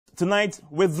Tonight,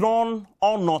 withdrawn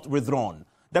or not withdrawn?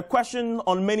 The question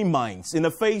on many minds in the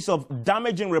face of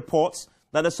damaging reports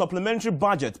that the supplementary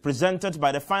budget presented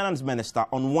by the finance minister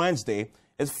on Wednesday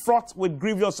is fraught with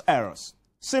grievous errors.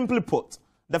 Simply put,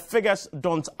 the figures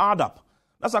don't add up.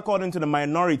 That's according to the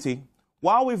minority.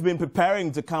 While we've been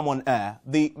preparing to come on air,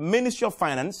 the Ministry of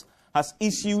Finance has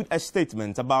issued a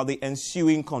statement about the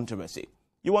ensuing controversy.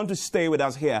 You want to stay with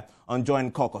us here on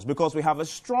Joint Caucus because we have a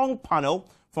strong panel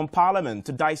from Parliament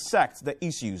to dissect the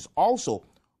issues. Also,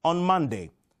 on Monday,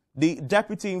 the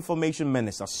Deputy Information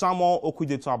Minister, Samuel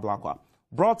Okudzeto-Ablakwa,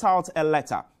 brought out a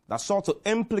letter that sought to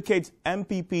implicate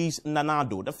MPP's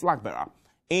Nanado, the flag bearer,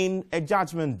 in a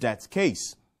judgment debt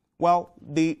case. Well,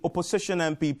 the opposition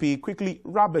MPP quickly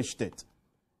rubbished it.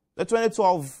 The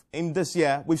 2012 in this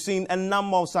year, we've seen a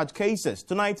number of such cases.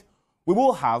 Tonight, we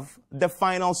will have the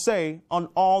final say on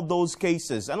all those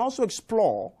cases and also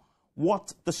explore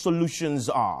what the solutions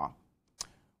are.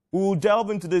 We will delve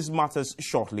into these matters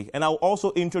shortly, and I'll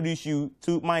also introduce you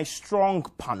to my strong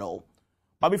panel.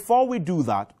 But before we do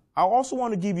that, I also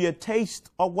want to give you a taste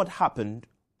of what happened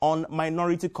on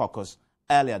Minority Caucus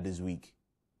earlier this week.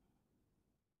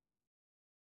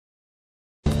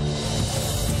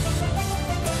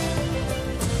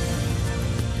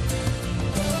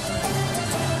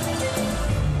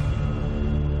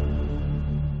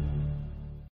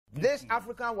 This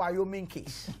African Wyoming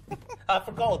case.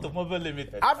 African Automobile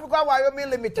Limited. African Wyoming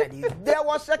Limited. There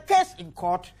was a case in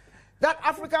court that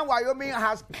African Wyoming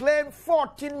has claimed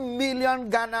 14 million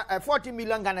Ghana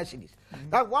cedis.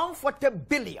 That's 140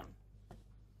 billion.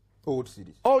 Old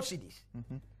cities. Old cities.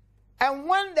 And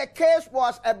when the case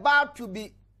was about to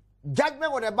be,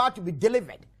 judgment was about to be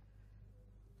delivered,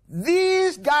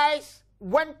 these guys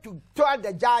went to tell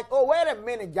the judge, oh, wait a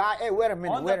minute, judge, hey, wait a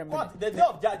minute. The day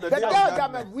of judgment. The day of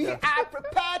judgment, we are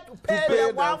prepared to pay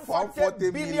the 140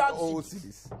 billion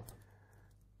cities.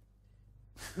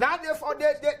 Now they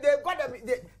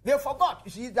forgot. You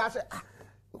see, they said,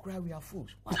 look, we are fools.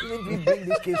 Why didn't we bring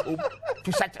this case home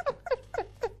to settle?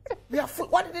 We are fools.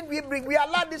 Why didn't we bring? We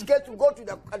allowed this case to go to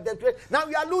the now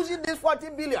we are losing this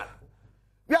 14 billion.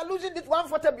 We are losing this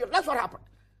 140 billion. That's what happened.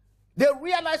 They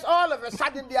realize all of a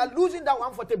sudden they are losing that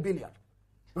 140 billion.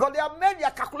 Because they have made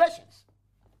their calculations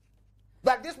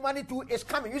that this money too is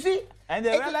coming. You see? And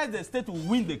they realize the state will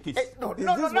win the case. No,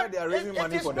 why they are raising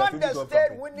money for the state? It is not the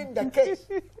state winning the case.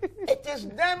 It is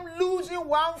them losing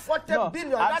 140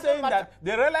 billion. I'm saying that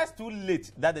they realized too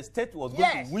late that the state was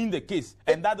going to win the case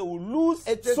and that they will lose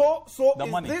the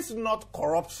money. Is this not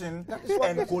corruption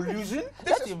and collusion?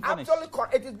 This is absolutely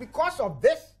correct. It is because of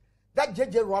this that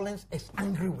J.J. Rawlings is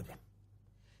angry with them.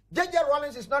 J.J.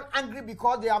 Rawlings is not angry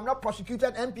because they have not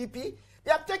prosecuted MPP.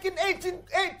 They have taken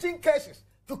 18 cases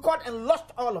to court and lost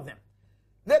all of them.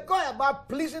 They go about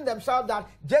pleasing themselves that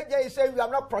J.J. is saying we have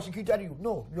not prosecuted you.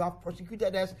 No, you have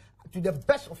prosecuted us to the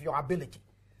best of your ability.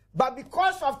 But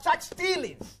because of tax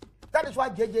stealings, that is why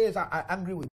J.J. is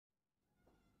angry with you.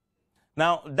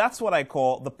 Now, that's what I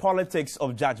call the politics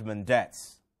of judgment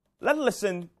debts. Let's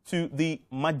listen to the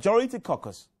Majority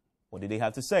Caucus. What did they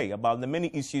have to say about the many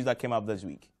issues that came up this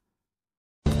week?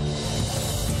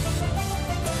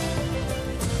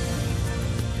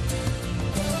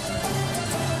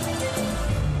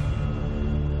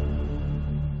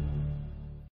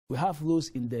 We have laws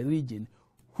in the region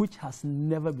which has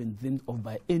never been dreamed of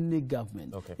by any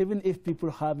government. Okay. Even if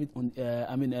people have it on,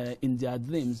 in their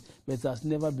dreams, but it has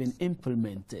never been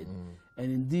implemented. And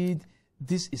indeed,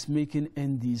 this is making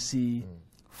NDC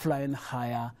flying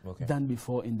higher than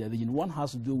before in the region. One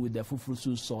has to do with the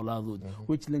Fufusu Solar Road,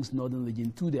 which links northern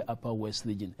region to the upper west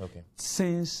region.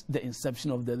 Since the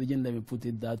inception of the region, let me put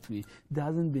it that way, there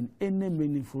hasn't been any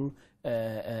meaningful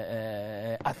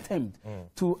attempt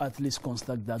to at least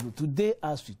construct that road. Today,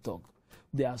 as we talk,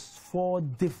 there are 4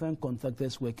 different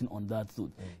contractors working on that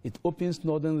road. It opens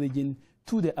northern region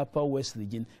to the upper west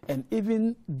region, and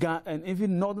even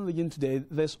northern region to the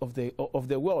rest of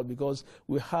the world, because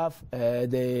we have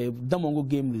the Damongo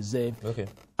Game Reserve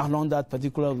along that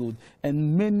particular road,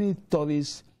 and many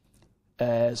tourists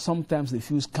sometimes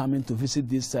refuse coming to visit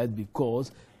this site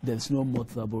because there's no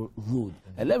motorable road.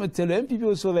 And let me tell you, MPP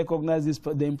also recognize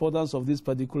the importance of this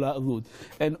particular road.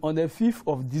 And on the 5th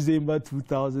of December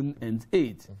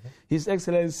 2008, His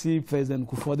Excellency President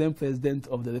Kufuor, then President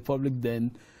of the Republic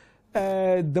then,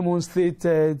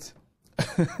 demonstrated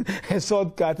a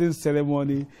sword cutting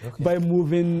ceremony by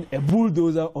moving a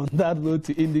bulldozer on that road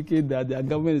to indicate that their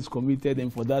government is committed,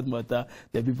 and for that matter,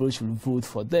 the people should vote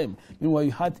for them. Meanwhile,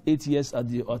 you had 8 years at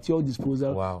your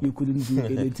disposal. Wow. You couldn't do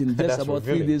anything. Just about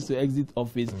 3 days to exit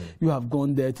office. You have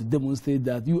gone there to demonstrate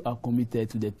that you are committed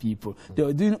to the people. They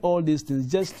were doing all these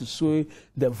things just to sway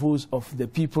the votes of the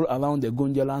people around the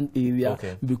Gonjaland area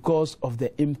because of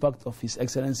the impact of His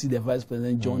Excellency, the Vice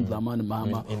President John Dramani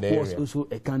Mahama, who was also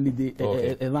a candidate,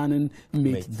 a running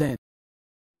mate then.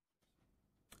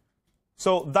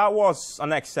 So that was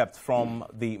an excerpt from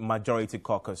the Majority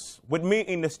Caucus. With me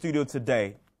in the studio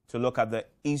today to look at the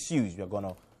issues we're going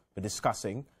to be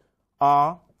discussing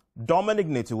are Dominic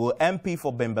Nitiwul, MP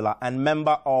for Bimbala and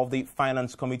member of the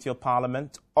Finance Committee of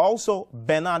Parliament, also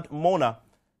Bernard Mona,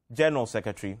 General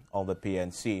Secretary of the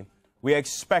PNC. We're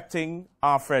expecting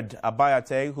Alfred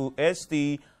Abayate, who is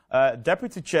the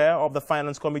Deputy Chair of the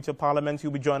Finance Committee of Parliament.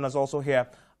 He'll be joining us also here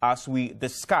as we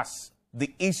discuss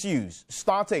the issues,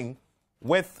 starting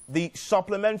with the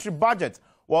supplementary budget.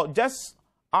 Well, just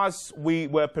as we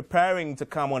were preparing to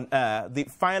come on air, the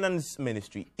Finance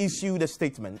Ministry issued a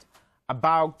statement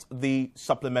about the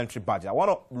supplementary budget. I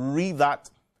want to read that,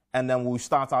 and then we'll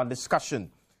start our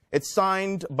discussion. It's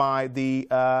signed by the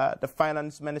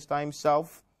Finance Minister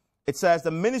himself. It says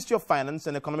the Ministry of Finance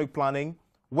and Economic Planning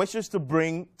wishes to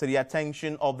bring to the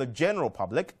attention of the general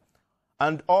public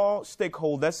and all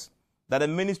stakeholders that the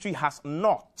ministry has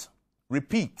not,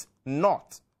 repeat,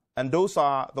 not, and those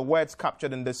are the words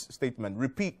captured in this statement,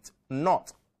 repeat,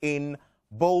 not, in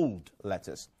bold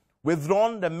letters,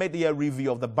 withdrawn the mid-year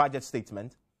review of the budget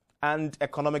statement and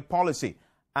economic policy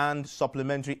and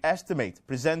supplementary estimate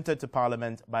presented to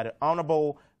Parliament by the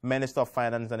Honourable Minister of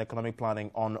Finance and Economic Planning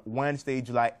on Wednesday,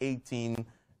 July 18,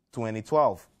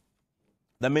 2012.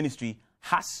 The ministry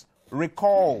has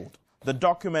recalled the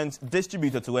documents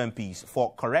distributed to MPs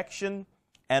for correction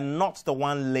and not the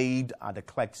one laid at the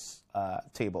clerk's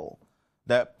table.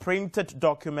 The printed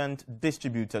document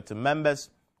distributed to members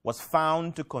was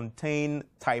found to contain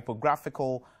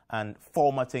typographical and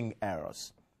formatting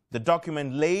errors. The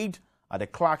document laid at the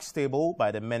clerk's table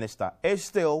by the minister is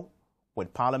still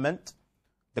with Parliament.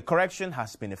 The correction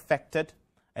has been effected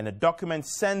and the document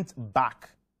sent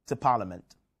back to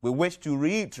Parliament. We wish to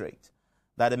reiterate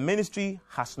that the ministry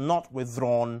has not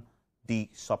withdrawn the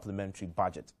supplementary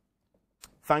budget.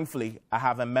 Thankfully, I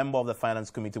have a member of the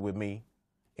Finance Committee with me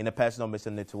in the person of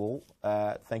Mr.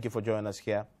 Nitiwul. Thank you for joining us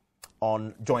here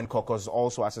on Joint Caucus.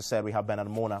 Also, as I said, we have Bernard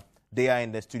Mona. They are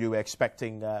in the studio. We're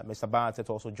expecting Mr. Barrett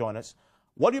to also join us.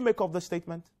 What do you make of the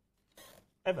statement?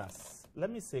 Evans,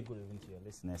 let me say good evening to your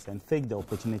listeners and take the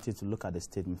opportunity to look at the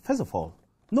statement. First of all,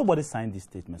 nobody signed this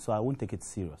statement, so I won't take it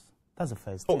serious. That's the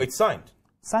first thing. Oh, it's signed?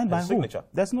 Signed by who? Signature?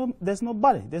 There's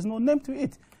nobody. There's no name to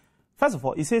it. First of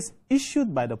all, it says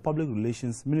issued by the Public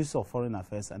Relations Minister of Foreign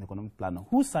Affairs and Economic Planning.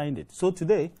 Who signed it? So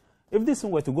today, if this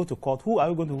thing were to go to court, who are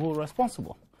we going to hold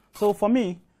responsible? So for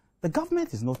me, the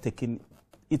government is not taking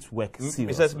its work seriously.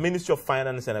 It says Ministry of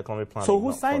Finance and Economic Planning. So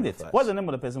who signed it? What's the name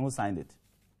of the person who signed it?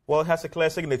 Well, it has a clear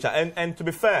signature. And to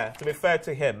be fair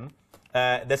to him,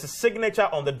 there's a signature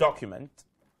on the document,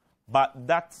 but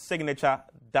that signature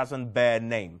doesn't bear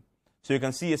name. So you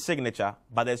can see a signature,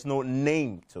 but there's no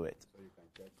name to it. So you can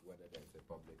check whether there's a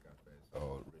public affairs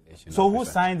or relation. So who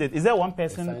signed it? Is there one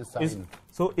person?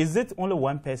 So is it only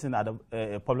one person at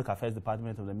the Public Affairs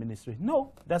Department of the Ministry?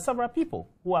 No, there are several people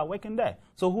who are working there.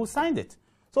 So who signed it?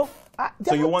 So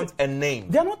you want a name?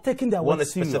 They're not taking their work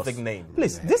serious. serious. Specific name.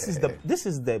 Please, this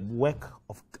is the work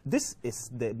of. This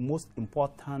is the most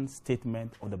important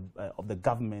statement of the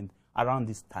government around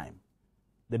this time.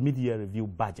 The mid-year review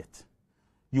budget.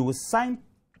 You will sign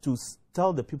to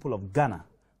tell the people of Ghana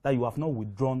that you have not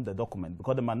withdrawn the document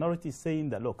because the minority is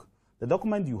saying that, look, the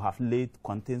document you have laid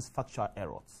contains factual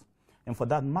errors. And for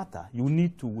that matter, you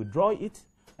need to withdraw it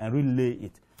and relay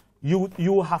it.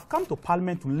 You have come to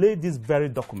Parliament to lay this very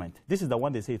document. This is the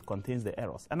one they say it contains the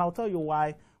errors. And I'll tell you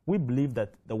why we believe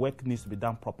that the work needs to be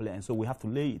done properly, and so we have to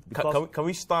lay it. Because can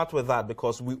we start with that?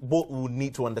 Because we both would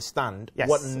need to understand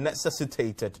what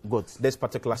necessitated this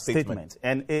particular statement.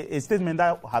 And a statement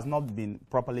that has not been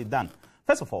properly done.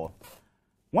 First of all,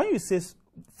 when you say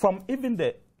from even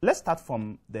the, let's start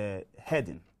from the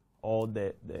heading or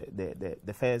the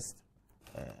first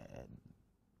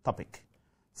topic.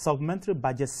 Supplementary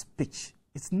budget speech.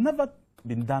 It's never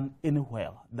been done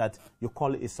anywhere that you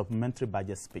call it a supplementary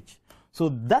budget speech. So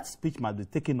that speech must be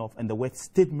taken off and the word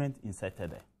statement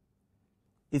inserted there.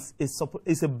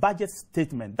 It's a budget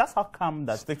statement. That's how come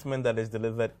that... Statement that is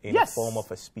delivered in the form of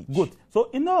a speech. Good. So,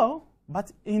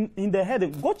 but in the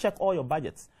heading, go check all your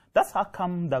budgets. That's how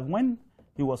come that when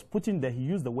he was putting there, he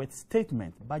used the word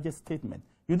statement, budget statement.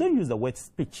 You don't use the word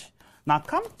speech. Now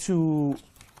come to,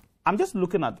 I'm just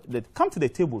looking at, come to the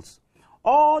tables.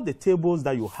 All the tables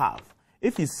that you have,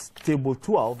 if it's table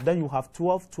 12, then you have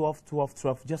 12, 12, 12,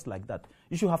 12, just like that.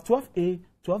 You should have 12A,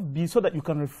 12B, so that you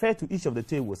can refer to each of the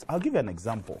tables. I'll give you an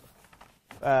example.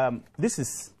 This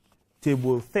is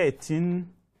table 13,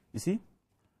 you see?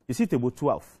 You see table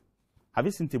 12. Have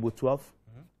you seen table 12?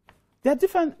 Mm-hmm. They are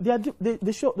different, they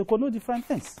connote different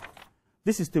things.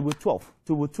 This is table 12,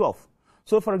 table 12.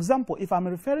 So for example, if I'm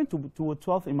referring to table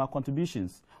 12 in my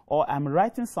contributions, or I'm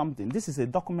writing something, this is a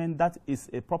document that is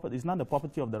a property, it's not the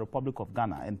property of the Republic of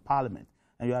Ghana and Parliament,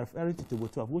 and you are referring to table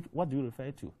 12, what do you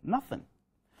refer to? Nothing.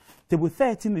 Table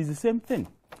 13 is the same thing.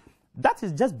 That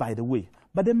is just by the way.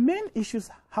 But the main issues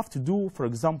have to do, for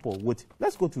example, with,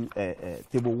 let's go to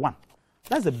table 1.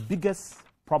 That's the biggest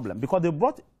problem, because they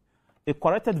brought a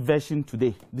corrected version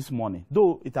today, this morning,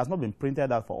 though it has not been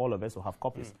printed out for all of us to have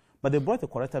copies. But they brought a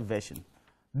corrected version.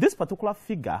 This particular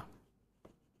figure,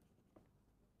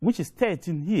 which is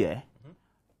 13 here,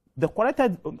 the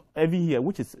corrected, every here,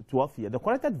 which is 12 here, the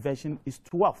corrected version is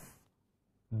 12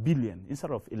 billion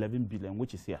instead of 11 billion,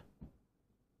 which is here.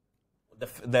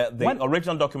 The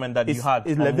original document that you had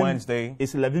on Wednesday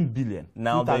is 11 billion.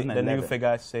 Now the new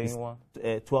figure is saying what?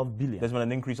 12 billion. There's been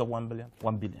an increase of 1 billion?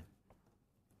 1 billion.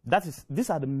 These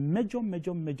are the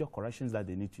major corrections that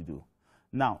they need to do.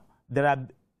 Now, there are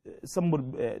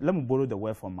let me borrow the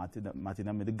word from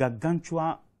Martina, the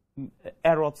gargantuan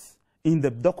errors in the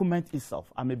document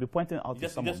itself. I may be pointing out to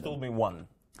some of them. You just told me one.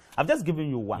 I've just given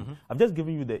you one. Mm-hmm. I've just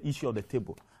given you the issue of the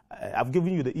table. I've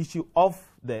given you the issue of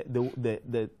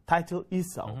the title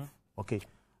itself. Mm-hmm. Okay,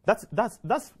 that's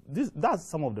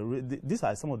some of these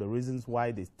are some of the reasons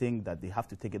why they think that they have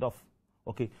to take it off.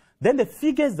 Okay, then the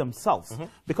figures themselves,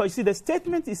 because you see the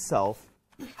statement itself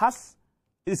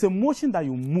it's a motion that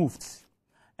you moved,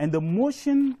 and the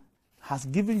motion has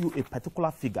given you a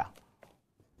particular figure.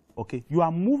 Okay, you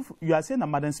are saying that,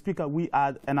 Madam Speaker,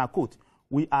 and I quote,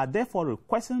 we are therefore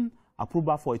requesting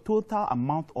approval for a total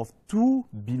amount of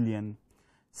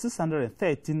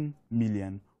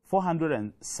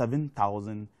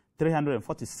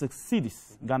 2,613,407,346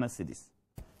 cedis, Ghana cedis.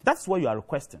 That's what you are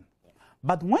requesting.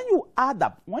 But when you add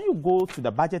up, when you go to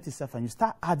the budget itself and you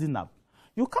start adding up,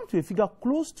 you come to a figure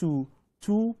close to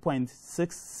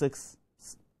 2.66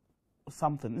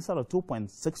 something instead of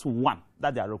 2.61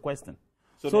 that they are requesting.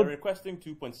 So they're requesting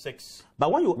 2.6.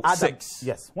 But when you add up,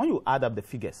 yes, when you add up the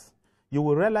figures, you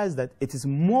will realize that it is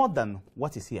more than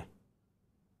what is here.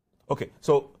 Okay,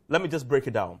 so let me just break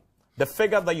it down. The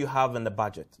figure that you have in the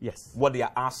budget, yes, what they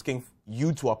are asking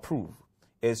you to approve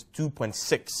is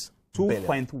 2.6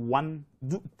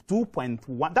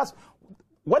 2.1. That's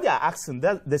what they are asking.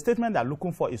 The statement they are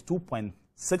looking for is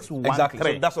 2.613. Exactly.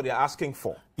 So that's what they are asking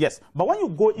for. Yes, but when you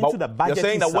go into the budget, you're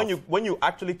saying itself, that when you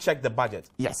actually check the budget,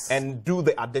 yes, and do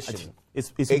the addition,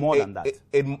 it's more than that.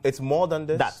 It's more than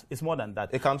this. It's more than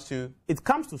that. It comes to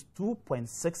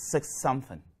 2.66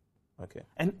 something. Okay,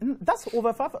 and that's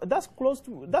over that's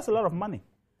a lot of money.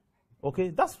 Okay,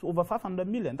 that's over 500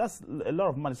 million. That's a lot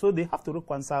of money. So they have to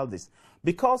reconcile this,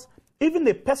 because even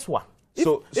the PESWA.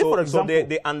 For example,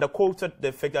 they underquoted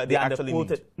the figure they actually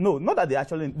need. No, not that they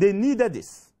actually need. They needed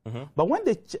this. But when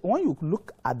you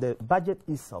look at the budget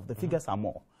itself, the figures are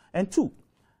more. And two,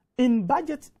 in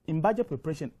budget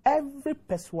preparation, every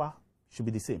PESWA should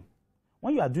be the same.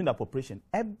 When you are doing the preparation,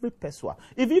 every PESWA,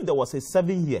 if there was a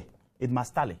 7 year, it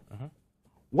must tally.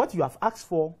 What you have asked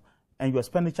for and your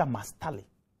expenditure must tally.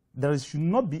 There should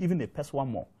not be even a PESWA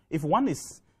more. If one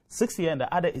is 6 years and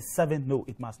the other is 7, no,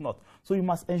 it must not. So you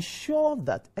must ensure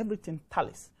that everything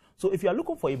tallies. So if you are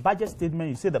looking for a budget statement,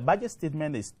 you say the budget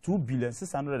statement is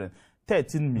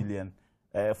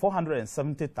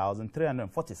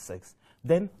 2,613,470,346.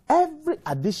 Then every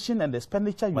addition and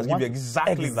expenditure you must want give you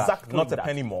exactly that, not a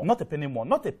penny more. Not a penny more,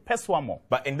 not a PESWA more.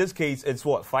 But in this case, it's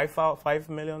what, 5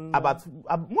 million? About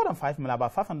more than 5 million,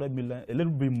 about 500 million, a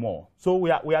little bit more. So we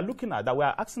are looking at that. We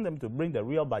are asking them to bring the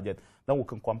real budget, then we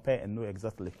can compare and know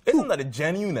exactly. Isn't that a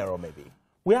genuine error, maybe?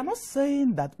 We are not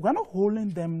saying that, we are not holding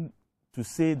them to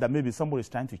say that maybe somebody is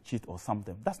trying to cheat or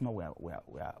something. That's not what we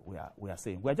are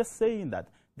saying. We are just saying that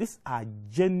these are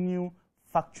genuine,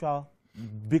 factual,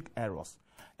 big errors.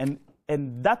 And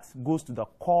that goes to the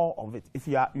core of it. If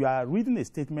you are reading a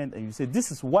statement and you say,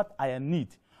 this is what I need,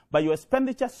 but your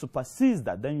expenditure supersedes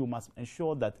that, then you must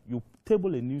ensure that you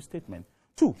table a new statement.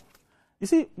 Two, you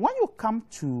see, when you come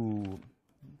to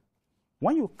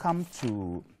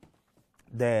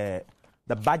the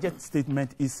budget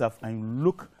statement itself and you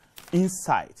look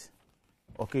inside,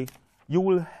 okay, you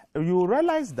will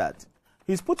realize that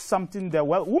he's put something there.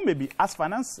 Well, we may be, as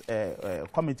finance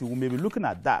committee, we may be looking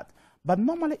at that. But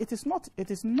normally it is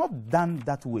not done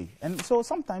that way. And so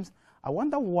sometimes I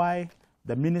wonder why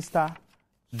the minister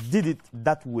did it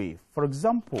that way. For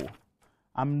example,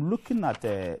 I'm looking at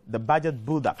the budget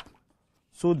build-up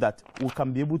so that we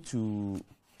can be able to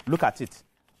look at it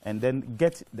and then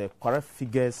get the correct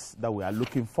figures that we are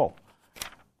looking for.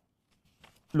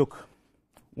 Look,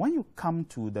 when you come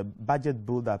to the budget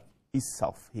build-up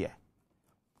itself here,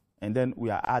 and then we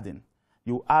are adding,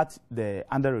 you add the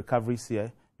under-recoveries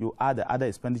here, you add the other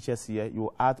expenditures here,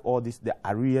 you add all this, the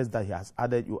arrears that he has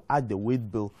added, you add the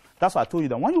weight bill. That's why I told you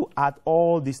that when you add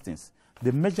all these things,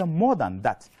 they measure more than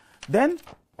that. Then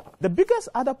the biggest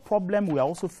other problem we are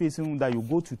also facing, that you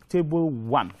go to table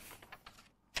 1.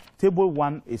 Table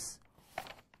 1 is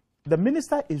the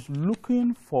minister is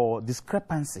looking for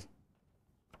discrepancy.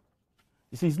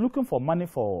 You see, he's looking for money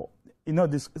for, you know,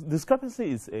 this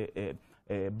discrepancy is a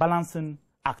balancing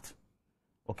act.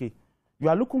 Okay? You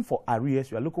are looking for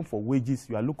arrears, you are looking for wages,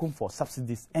 you are looking for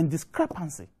subsidies and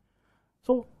discrepancy.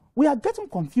 So we are getting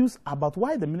confused about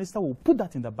why the minister will put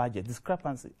that in the budget,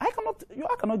 discrepancy. I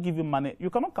cannot give you money. You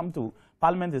cannot come to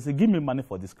Parliament and say, give me money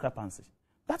for discrepancy.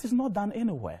 That is not done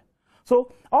anywhere.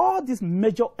 So all these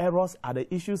major errors are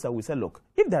the issues that we say, look,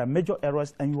 if there are major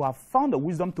errors and you have found the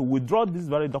wisdom to withdraw this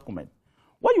very document,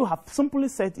 what you have simply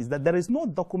said is that there is no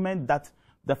document that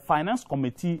the Finance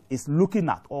Committee is looking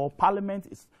at, or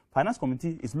Finance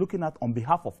Committee is looking at on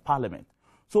behalf of Parliament.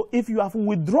 So if you have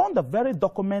withdrawn the very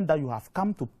document that you have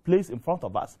come to place in front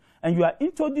of us, and you are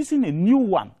introducing a new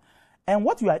one, and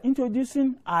what you are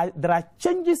introducing, there are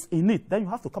changes in it, then you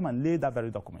have to come and lay that very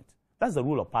document. That's the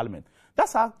rule of Parliament.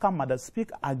 That's how come Madam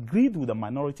Speaker agreed with the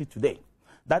minority today,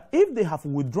 that if they have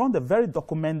withdrawn the very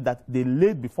document that they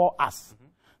laid before us,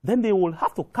 then they will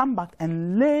have to come back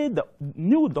and lay the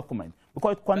new document,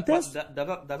 because it contains... Does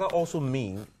that also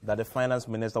mean that the finance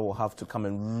minister will have to come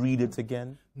and read it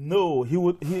again? No,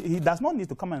 he does not need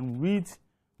to come and read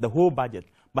the whole budget,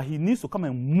 but he needs to come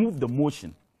and move the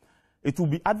motion. It will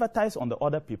be advertised on the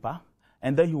order paper,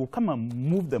 and then he will come and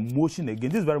move the motion again.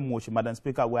 This very motion, Madam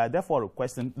Speaker, we are therefore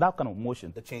requesting that kind of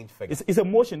motion. The change figure. It's a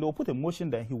motion. They will put a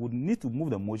motion there. He would need to move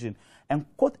the motion and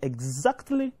quote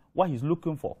exactly what he's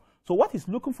looking for. So what he's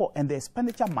looking for and the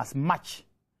expenditure must match.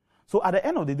 So at the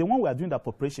end of the day, when we are doing the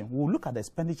appropriation, we will look at the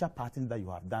expenditure patterns that you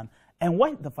have done, and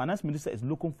what the finance minister is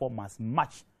looking for must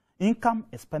match. Income,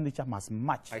 expenditure must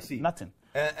match. I see. Nothing.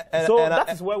 So that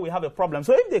is where we have a problem.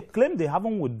 So if they claim they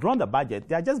haven't withdrawn the budget,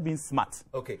 they are just being smart.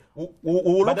 Okay.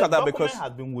 We'll look at that because... the document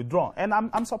has been withdrawn, and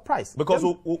I'm surprised. Because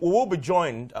we will be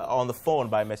joined on the phone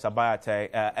by Mr. Bayate,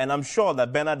 and I'm sure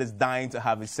that Bernard is dying to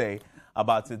have his say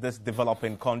about this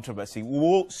developing controversy. We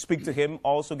will speak to him,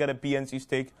 also get a PNC's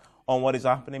take on what is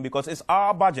happening, because it's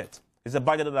our budget. It's a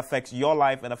budget that affects your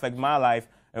life and affects my life,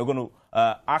 and we're going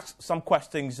to ask some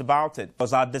questions about it.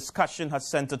 Because our discussion has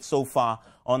centered so far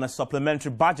on a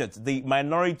supplementary budget. The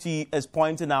minority is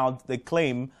pointing out, they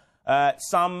claim,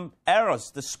 some errors,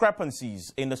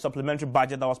 discrepancies in the supplementary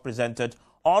budget that was presented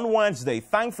on Wednesday.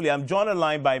 Thankfully, I'm joined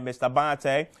online by Mr.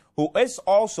 Bayate, who is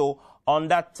also on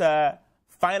that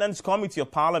Finance Committee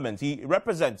of Parliament. He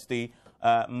represents the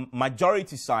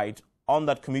majority side on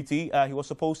that committee. He was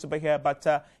supposed to be here,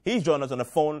 but he's joined us on the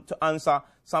phone to answer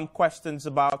some questions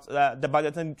about the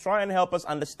budget and try and help us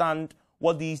understand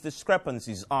what these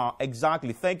discrepancies are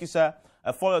exactly. Thank you, sir,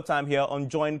 for your time here on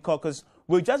Joint Caucus.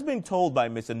 We've just been told by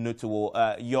Mr.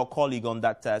 Nutuo, your colleague on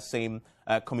that same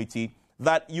committee,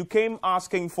 that you came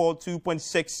asking for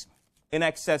 2.6 in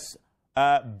excess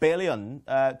billion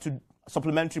to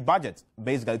supplementary budget,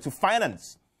 basically, to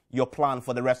finance your plan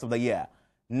for the rest of the year.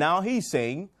 Now he's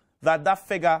saying that that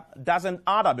figure doesn't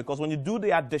add up, because when you do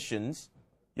the additions,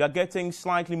 you're getting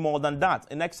slightly more than that,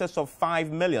 in excess of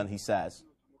 5 million, he says.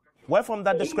 Where from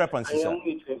that discrepancy, sir?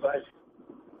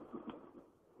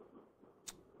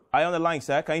 Are you on the line,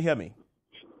 sir? Can you hear me?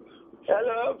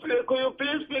 Hello, could you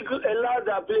please speak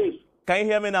louder, please? Can you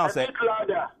hear me now, sir? Speak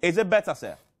louder. Is it better,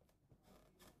 sir?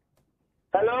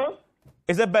 Hello?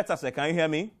 Is it better, sir? Can you hear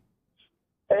me?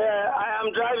 I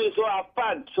am driving, so I've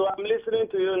parked, so I'm listening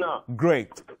to you now.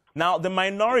 Great. Now, the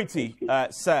minority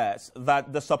says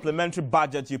that the supplementary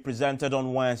budget you presented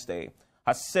on Wednesday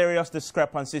has serious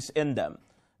discrepancies in them.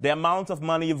 The amount of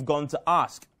money you've gone to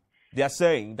ask, they are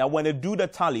saying that when they do the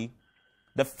tally,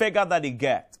 the figure that they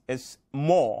get is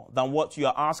more than what you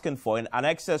are asking for, in an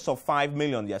excess of 5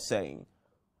 million, they are saying.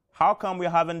 How come we're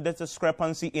having this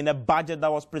discrepancy in a budget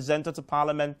that was presented to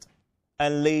Parliament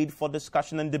and laid for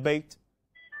discussion and debate?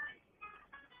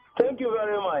 Thank you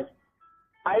very much.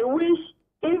 I wish,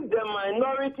 if the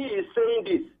minority is saying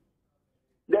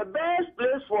this, the best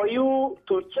place for you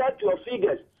to check your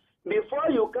figures before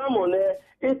you come on air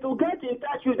is to get in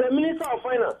touch with the Minister of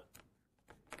Finance.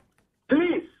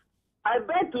 Please, I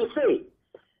beg to say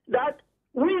that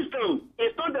wisdom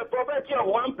is not the property of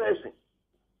one person.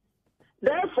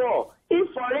 Therefore,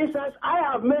 if, for instance, I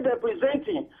have made a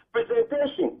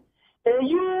presentation and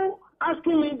you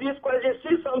asking me this question,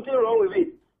 see something wrong with it.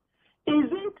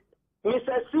 Is it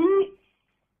Mr. C?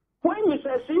 When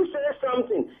Mr. C says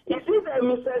something, is it a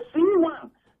Mr. C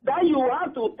one that you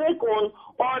have to take on,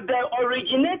 or the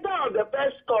originator of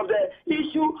the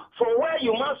issue from where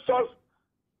you must source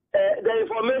the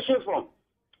information from?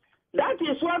 That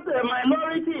is what the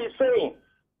minority is saying.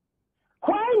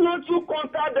 Why not you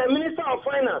contact the Minister of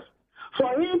Finance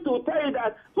for him to tell you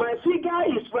that my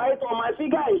figure is right or my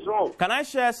figure is wrong? Can I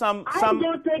share some? I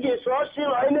don't take instruction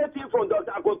or anything from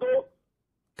Dr. Koto.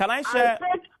 Can I share?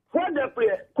 I said, what the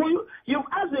you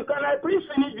asked me, can I please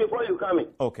finish before you come in?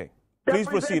 Okay. Please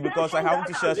proceed, because I have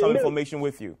to share some information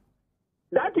with you.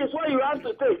 That is what you have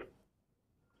to take.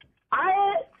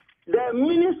 The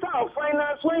Minister of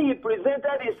Finance, when he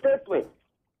presented his statement,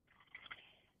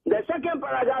 the second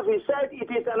paragraph, he said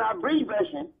it is an abridged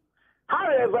version.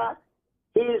 However,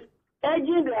 he is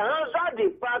urging the Hazard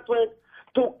Department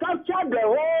to capture the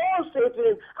whole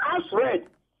statement as read.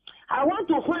 I want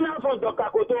to find out from Dr.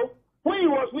 Koto, when he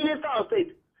was Minister of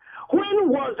State, when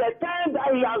was the time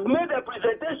that he has made a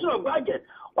presentation of budget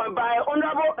by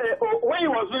Honorable, when he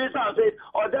was Minister of State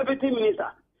or Deputy Minister?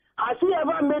 Has he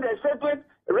ever made a statement,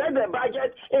 read the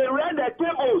budget, and read the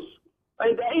tables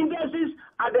and the indices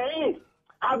at the end?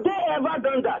 Have they ever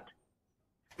done that?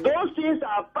 Those things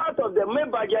are part of the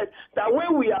main budget that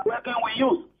when we are working, we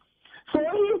use. So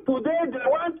if today they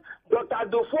want Dr.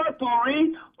 Dufour to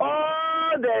read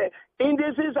all the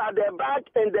indices at the back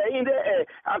and the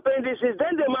appendices,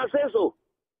 then they must say so.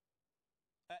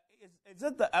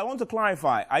 I want to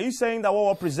clarify. Are you saying that what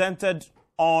was presented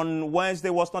on Wednesday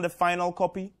was not the final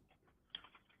copy?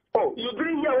 Oh, you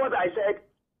didn't hear what I said?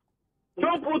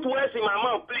 Don't put words in my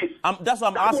mouth, please. That's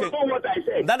what I'm asking. That was not what I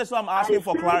said. That is what I'm asking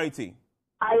for clarity.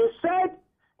 I said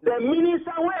the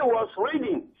minister, when he was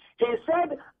reading, he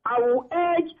said, I will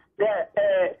urge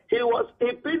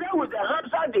he pleaded with the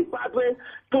Hazard Department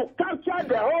to capture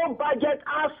the whole budget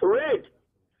as read.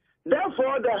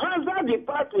 Therefore, the Hazard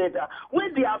Department,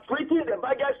 when they are printing the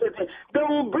budget statement, they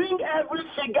will bring every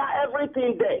figure,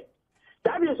 everything there.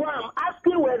 That is why I'm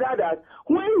asking whether that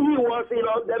when he was,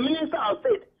 the Minister of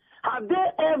State, have they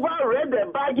ever read the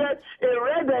budget and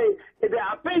read the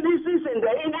appendices and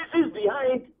the indices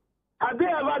behind? Have they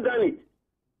ever done it?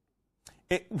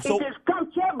 It is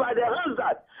captured by the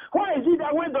Hazard. Why is it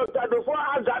that when Dr. Dufour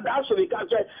has that should be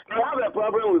captured, they have a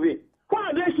problem with it? Why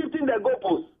are they shifting the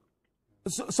goalposts?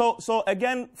 So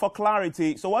again, for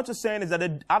clarity, so what you're saying is that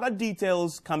the other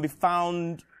details can be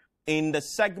found in the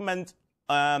segment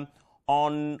on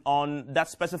that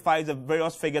specifies the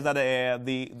various figures that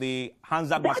the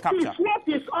Hazard must capture. That is what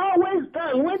is always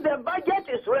done when the budget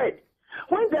is read.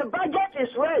 When the budget is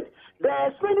read, the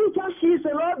expenditure sheets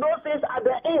and all those things at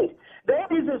the end. Then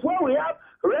this is where we have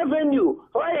revenue,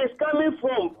 where it's coming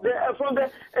from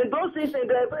and those things and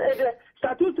the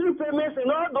statutory payments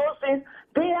and all those things.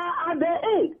 They are at the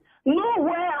end.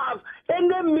 Nowhere have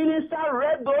any minister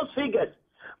read those figures.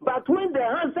 But when the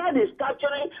Hazard is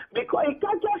capturing, because it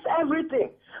captures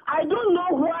everything. I don't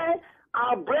know why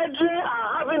our brethren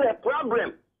are having a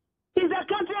problem. Is the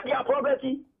country their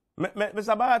property?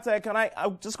 Mr. Bayate, I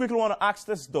just quickly want to ask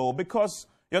this, though, because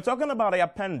you're talking about the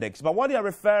appendix, but what you're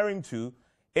referring to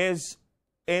is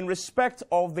in respect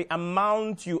of the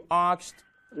amount you asked,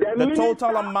 the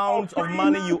total amount of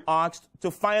money you asked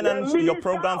to finance your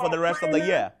program for the rest of the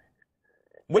year,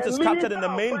 which is captured in the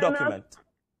main document.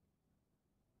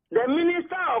 The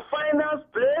Minister of Finance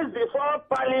placed before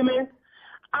Parliament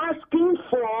asking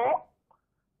for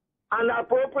an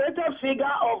appropriated figure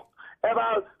of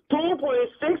about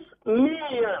 2.6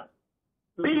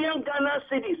 billion Ghana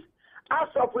cedis as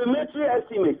supplementary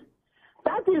estimates.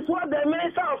 That is what the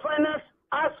Minister of Finance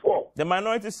asked for. The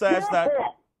minority says that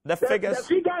the figures... The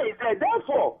figure is there.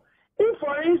 Therefore, if,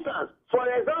 for instance, for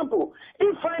example,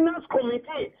 if Finance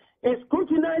Committee is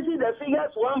scrutinizing the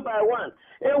figures one by one,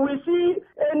 and we see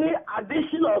any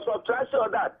addition or subtraction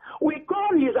of that, we call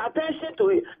his attention to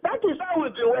it. That is how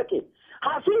we've been working.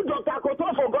 Has he, Dr. Koto,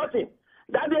 forgotten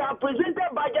that they have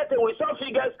presented budget and we saw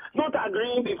figures not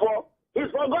agreeing before? He's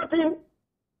forgotten.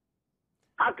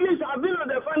 At least I've been on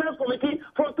the Finance Committee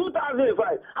from 2005.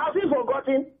 Has he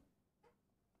forgotten?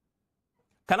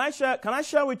 Can I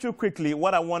share with you quickly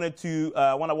what I wanted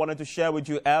to share with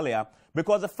you earlier?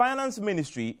 Because the Finance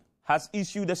Ministry has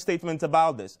issued a statement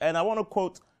about this, and I want to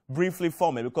quote briefly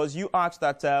for me, because you asked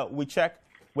that we check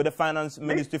with the finance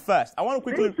ministry first. I want to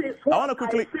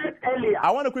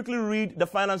quickly read the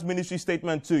finance ministry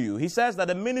statement to you. He says that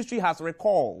the ministry has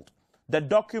recalled the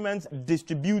documents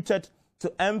distributed to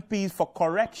MPs for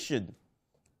correction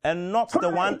and not the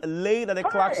one laid at the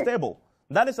clerk's table.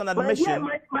 That is an admission.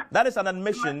 That is an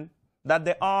admission that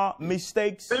there are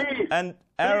mistakes and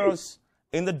errors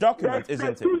in the document, isn't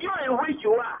it? The studio in which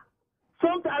you are.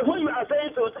 Sometimes when you are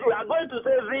saying so, you are going to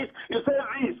say this, you say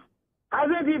this.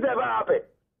 Hasn't it ever happened?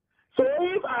 So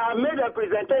if I have made a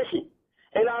presentation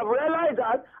and I've realized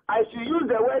that I should use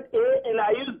the word A and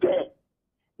I use B,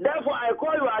 therefore I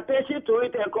call your attention to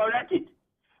it and correct it.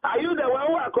 Are you the one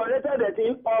who has corrected the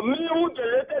thing, or me who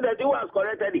generated the thing who has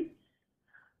corrected it?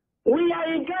 We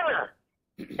are in Ghana,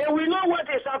 and we know what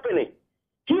is happening.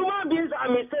 Human beings are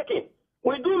mistaken.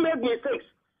 We do make mistakes.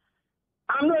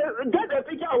 Get a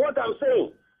picture of what I'm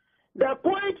saying. The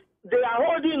point they are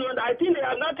holding on, I think they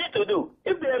have nothing to do.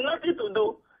 If they have nothing to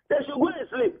do, they should go and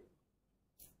sleep.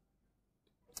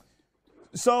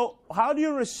 So how do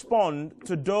you respond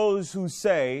to those who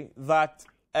say that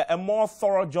a more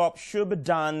thorough job should be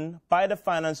done by the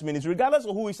finance ministry, regardless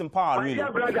of who is in power, really,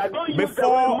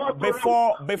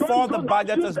 before the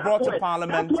budget is brought to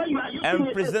Parliament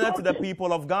and presented to the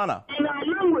people of Ghana? In our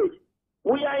language,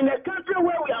 we are in a country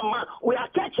where we are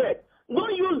captured.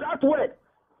 Don't use that word.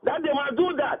 That they must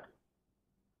do that.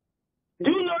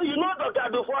 Do you know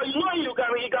Dr. Dufour,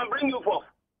 he can bring you forth.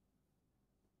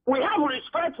 We have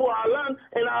respect for our land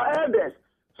and our elders.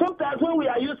 Sometimes when we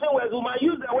are using words, we must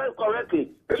use the words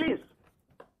correctly. Please.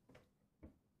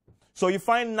 So you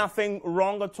find nothing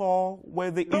wrong at all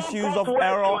with the issues of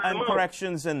error and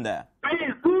corrections in there?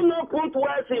 Please, do not put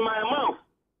words in my mouth.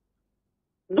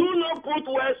 Do not put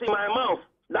words in my mouth.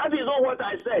 That is not what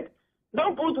I said.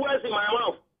 Don't put words in my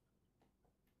mouth.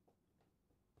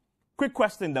 Quick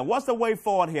question then. What's the way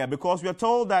forward here? Because we are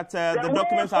told that the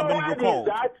documents have been recalled.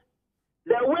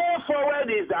 The way forward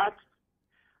is that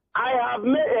I have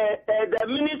made, the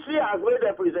ministry has made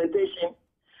a presentation.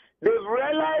 They've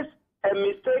realized a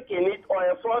mistake in it or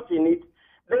a fault in it.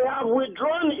 They have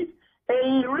withdrawn it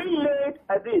and relayed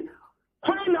this.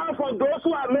 Find out from those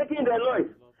who are making the noise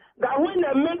that when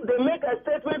they make a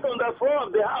statement on the floor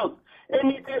of the house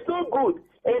and it is so good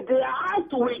and they are asked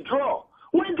to withdraw.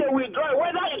 When they withdraw,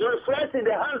 whether it reflects in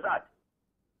the Hansard,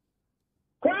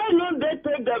 why not they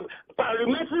take the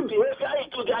parliamentary behavior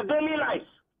into their daily lives?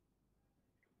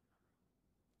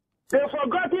 They've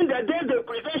forgotten the day they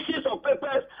present sheets of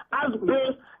papers as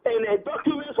bills and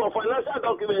documents or financial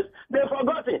documents. They've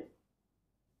forgotten.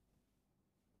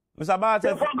 Mr. Abate,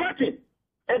 they've forgotten.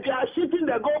 And they are shifting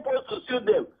the goalposts to suit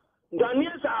them.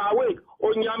 Ghanaians are awake.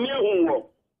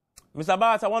 Mr.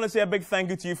 Abate, I want to say a big thank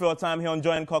you to you for your time here on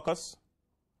Joint Caucus.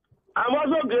 I'm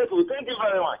also grateful. Thank you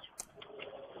very much.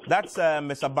 That's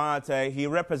Mr. Abate. He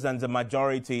represents the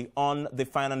majority on the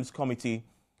Finance Committee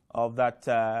of that,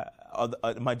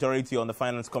 majority on the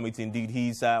Finance Committee. Indeed,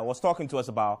 he was talking to us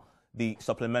about the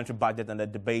supplementary budget and the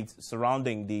debates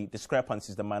surrounding the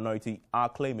discrepancies the minority are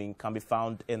claiming can be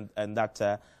found in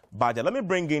that budget. Let me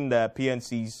bring in the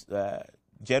PNC's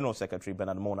General Secretary,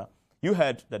 Bernard Mona. You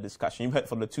heard the discussion. You heard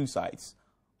from the two sides.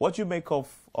 What do you make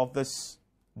of this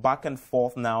back and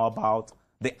forth now about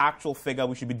the actual figure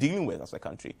we should be dealing with as a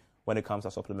country when it comes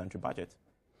to supplementary budget?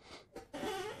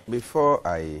 Before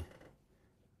I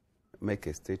make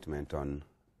a statement on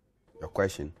your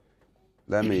question,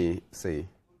 let me say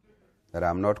that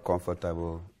I'm not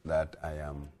comfortable that I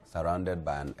am surrounded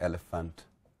by an elephant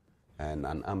and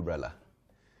an umbrella.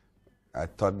 I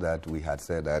thought that we had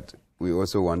said that we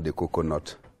also want the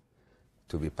coconut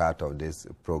to be part of this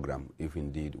program, if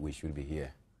indeed we should be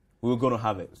here. We're going to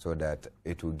have it. So that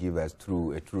it will give us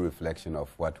a true reflection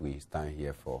of what we stand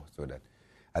here for, so that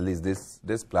at least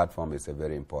this platform is a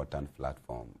very important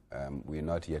platform. We're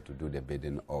not here to do the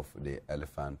bidding of the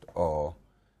elephant or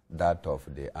that of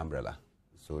the umbrella.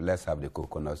 So let's have the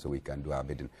coconut so we can do our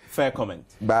bidding. Fair comment.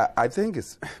 But I think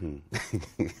it's...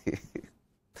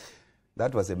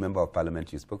 That was a member of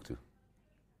parliament you spoke to.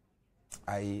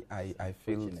 I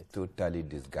feel totally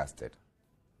disgusted.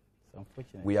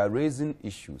 We are raising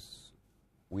issues.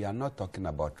 We are not talking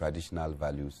about traditional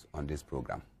values on this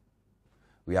program.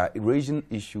 We are raising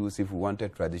issues. If we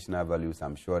wanted traditional values,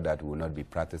 I'm sure that we will not be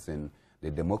practicing the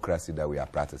democracy that we are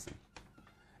practicing.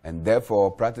 And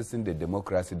therefore, practicing the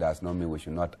democracy does not mean we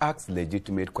should not ask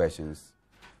legitimate questions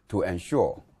to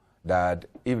ensure that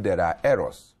if there are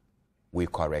errors, we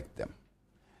correct them.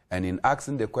 And in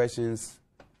asking the questions,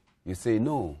 you say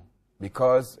no,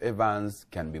 because Evans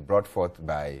can be brought forth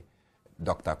by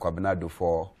Dr. Kwabena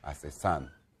Dufour as a son.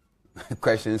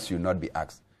 Questions should not be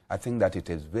asked. I think that it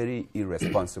is very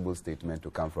irresponsible statement to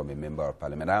come from a member of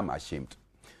parliament. I am ashamed.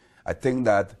 I think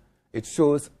that it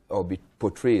shows or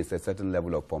portrays a certain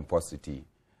level of pomposity.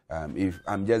 If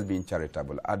I'm just being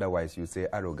charitable, otherwise you say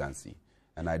arrogancy,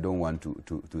 and I don't want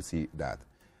to see that.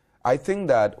 I think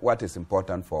that what is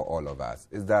important for all of us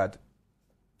is that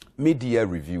mid-year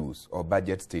reviews or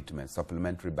budget statements,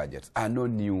 supplementary budgets, are not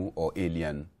new or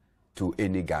alien to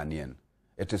any Ghanaian.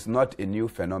 It is not a new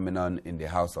phenomenon in the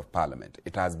House of Parliament.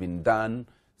 It has been done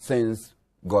since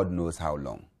God knows how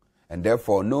long. And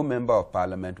therefore, no member of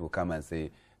Parliament will come and say,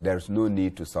 there's no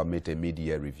need to submit a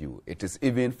mid-year review. It is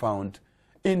even found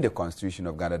in the Constitution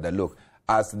of Ghana that, look,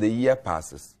 as the year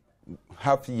passes,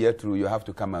 half year through, you have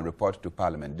to come and report to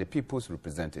Parliament, the people's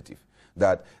representative,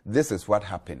 that this is what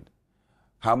happened.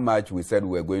 How much we said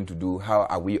we were going to do, how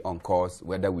are we on course,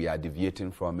 whether we are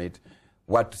deviating from it,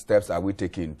 what steps are we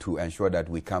taking to ensure that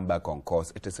we come back on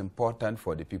course. It is important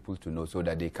for the people to know so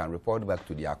that they can report back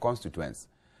to their constituents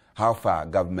how far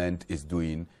government is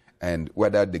doing and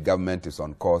whether the government is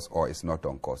on course or is not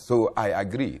on course. So I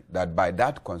agree that by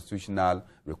that constitutional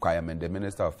requirement, the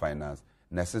Minister of Finance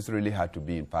necessarily had to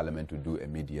be in Parliament to do a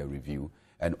mid-year review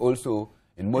and also,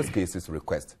 in most cases,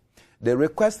 request. The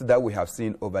request that we have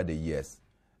seen over the years,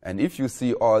 and if you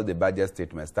see all the budget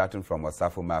statements starting from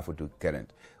Osafo Mafu to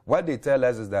current, what they tell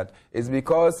us is that it's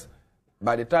because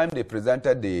by the time they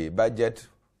presented the budget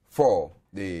for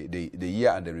the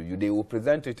year and the review, they will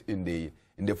present it in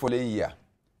the following year.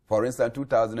 For instance,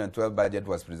 2012 budget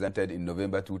was presented in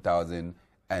November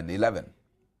 2011.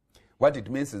 What it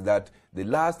means is that the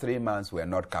last 3 months were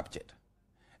not captured.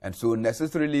 And so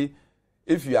necessarily,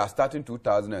 if you are starting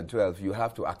 2012, you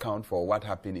have to account for what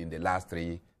happened in the last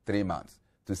three months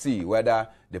to see whether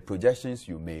the projections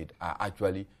you made are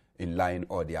actually in line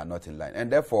or they are not in line.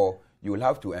 And therefore, you will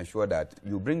have to ensure that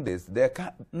you bring this. There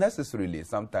can necessarily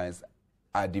sometimes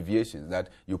are deviations that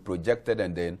you projected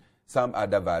and then some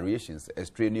other variations,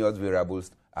 extraneous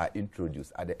variables are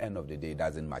introduced. At the end of the day, it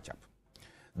doesn't match up.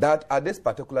 That at this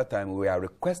particular time, we are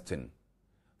requesting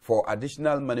for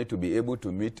additional money to be able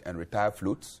to meet and retire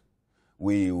floats.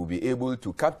 We will be able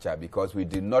to capture because we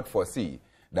did not foresee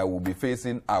that we'll be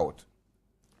phasing out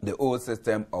the old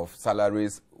system of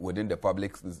salaries within the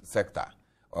public sector.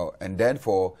 And then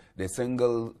for the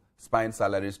single spine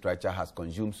salary structure has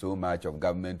consumed so much of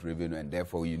government revenue, and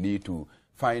therefore you need to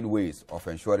find ways of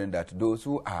ensuring that those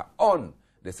who are on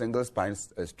the single spine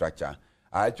structure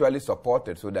are actually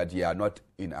supported so that they are not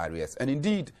in arrears. And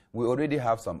indeed, we already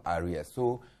have some arrears.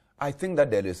 So I think that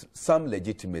there is some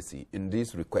legitimacy in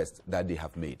these requests that they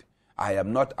have made. I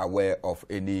am not aware of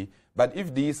any, but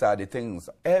if these are the things,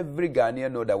 every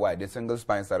Ghanaian knows that why the single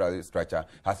spine salary structure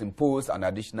has imposed an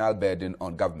additional burden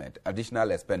on government,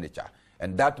 additional expenditure,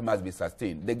 and that must be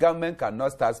sustained. The government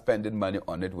cannot start spending money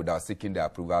on it without seeking the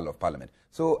approval of Parliament.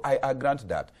 So I grant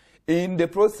that. In the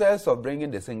process of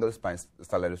bringing the single spine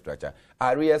salary structure,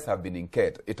 arrears have been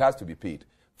incurred. It has to be paid.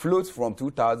 Floats from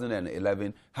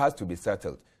 2011 has to be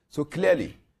settled. So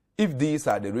clearly, if these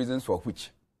are the reasons for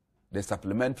which the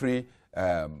supplementary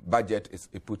budget is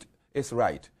put, it's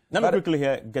right. Let me quickly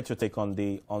get your take on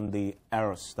the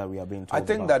errors that we are being told about. I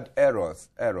think that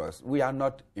errors, we are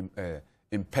not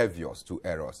impervious to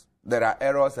errors. There are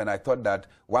errors, and I thought that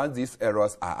once these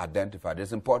errors are identified,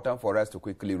 it's important for us to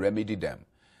quickly remedy them.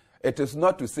 It is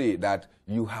not to say that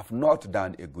you have not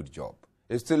done a good job.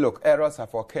 It's still, look, errors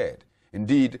have occurred.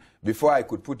 Indeed, before I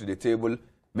could put the table,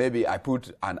 maybe I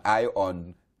put an eye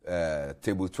on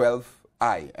table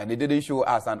 12I, and it didn't show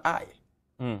us an eye.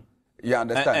 Mm. You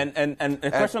understand? And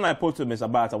a question I put to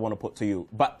Mr. Barrett, I want to put to you.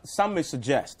 But some may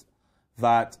suggest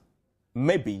that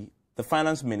maybe the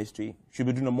finance ministry should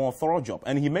be doing a more thorough job.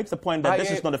 And he makes the point that this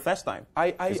is not the first time.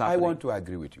 I want to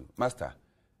agree with you. Master,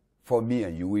 for me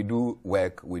and you, we do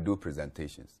work, we do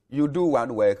presentations. You do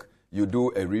one work, you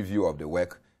do a review of the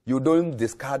work. You don't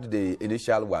discard the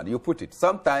initial one. You put it.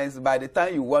 Sometimes, by the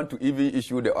time you want to even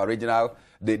issue the original,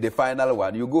 the final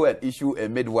one, you go and issue a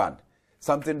mid one.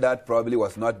 Something that probably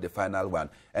was not the final one.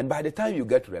 And by the time you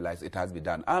get to realize it has been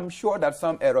done, I'm sure that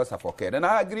some errors have occurred. And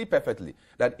I agree perfectly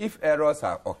that if errors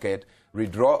have occurred,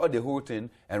 redraw the whole thing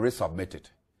and resubmit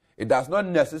it. It does not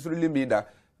necessarily mean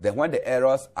that when the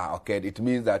errors are occurred, it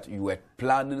means that you were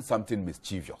planning something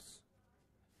mischievous.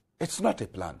 It's not a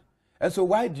plan. And so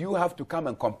why do you have to come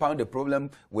and compound the problem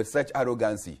with such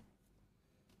arrogancy?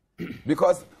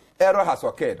 Because error has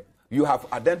occurred. You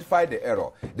have identified the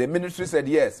error. The ministry said,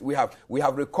 yes, we have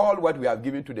recalled what we have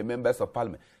given to the members of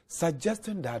Parliament,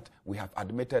 suggesting that we have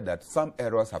admitted that some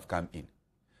errors have come in.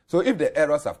 So if the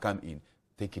errors have come in,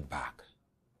 take it back.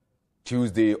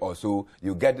 Tuesday or so,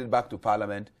 you get it back to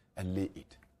Parliament and lay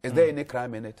it. Is there any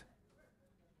crime in it?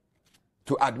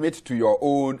 to admit to your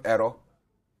own error.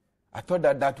 I thought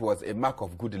that that was a mark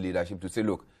of good leadership to say,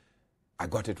 look, I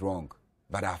got it wrong,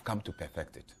 but I've come to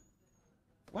perfect it.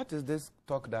 What is this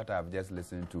talk that I've just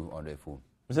listened to on the phone?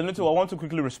 Mr. Nito, I want to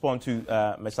quickly respond to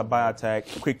Mr.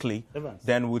 Bayatek quickly. Evans.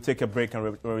 Then we'll take a break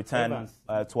and return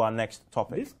to our next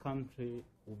topic. This country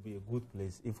would be a good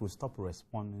place if we stop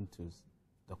responding to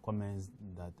the comments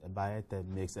that Bayatek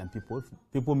makes, and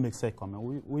people make such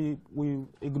comments. We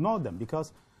ignore them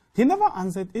because he never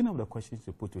answered any of the questions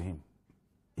you put to him.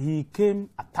 He came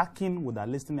attacking without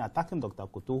listening, attacking Dr.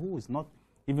 Koto, who is not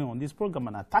even on this program,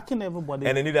 and attacking everybody.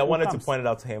 And indeed, I wanted to point it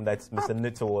out to him that Mr.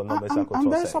 Nito will not Mr. Koto I'm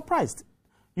very said. surprised.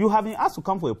 You have been asked to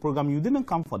come for a program, you didn't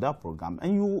come for that program,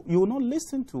 and you will not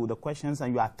listen to the questions,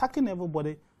 and you are attacking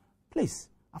everybody. Please,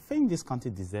 I think this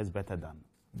country deserves better than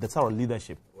the sort of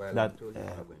leadership. Well, that, I told you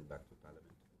not going back to Parliament.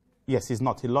 Yes, he's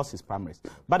not. He lost his primaries.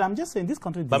 But I'm just saying this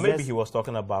country deserves... But maybe he was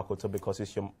talking about Koto because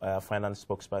he's your finance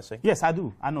spokesperson. Yes, I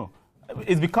do. I know.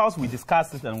 It's because we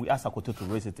discussed it and we asked Akoto to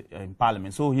raise it in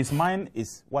Parliament. So his mind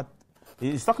is what...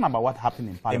 He's talking about what happened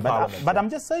in Parliament. But I'm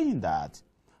just saying that,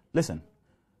 listen,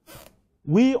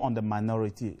 we on the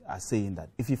minority are saying that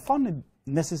if you found it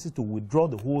necessary to withdraw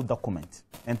the whole document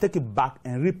and take it back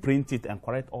and reprint it and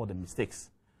correct all the mistakes,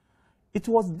 it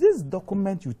was this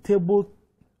document you tabled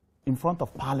in front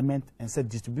of Parliament and said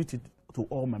distribute it to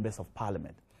all members of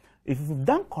Parliament. If you've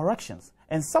done corrections,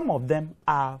 and some of them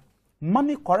are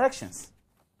money corrections,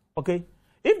 okay?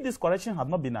 If this correction had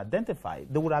not been identified,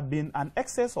 there would have been an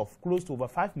excess of close to over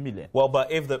 5 million. Well,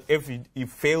 but if you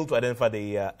fail to identify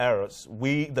the errors,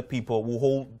 we, the people, will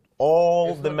hold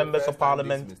all the members of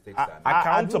Parliament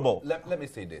accountable. Let me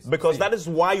say this. Because that is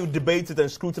why you debated and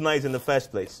scrutinized in the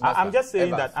first place. I'm just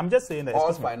saying that.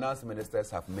 All finance ministers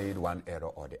have made one error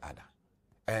or the other.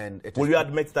 And will you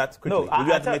admit that quickly? No, will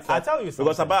you admit that? I'll tell you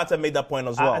something. Because Abata made that point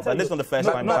as well. And this is not the first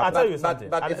time. No, I'll tell you something.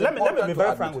 But let me be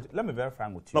very frank with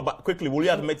you. No, but quickly, will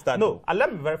you admit that? No,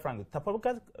 let me be very frank with you.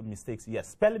 Typographical mistakes, yes.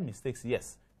 Spelling mistakes,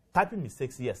 yes. Typing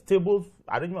mistakes, yes. Tables,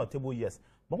 arrangement of table, yes.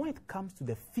 But when it comes to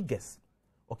the figures,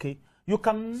 okay, you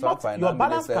cannot, your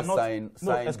balance cannot... sign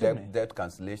debt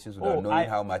cancellations without knowing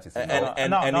how much is involved.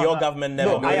 And your government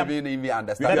never even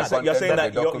understand the content. You're saying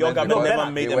that your government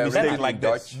never made a mistake like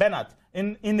this. Bernard,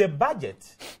 in the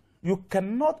budget, you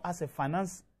cannot, as a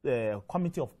finance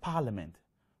committee of Parliament,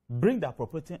 bring the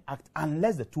Appropriating Act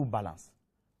unless the two balance.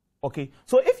 Okay,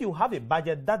 so if you have a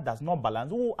budget that does not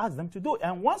balance, we will ask them to do it.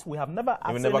 And once we have never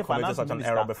asked any finance such an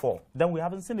minister, error before, then we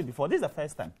haven't seen it before. This is the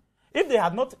first time.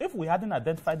 If we hadn't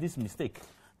identified this mistake,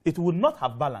 it would not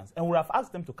have balanced, and we would have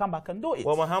asked them to come back and do it.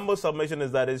 Well, my humble submission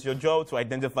is that it's your job to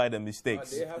identify the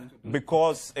mistakes,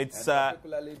 because it's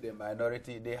particularly the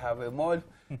minority. They have a more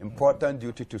important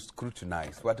duty to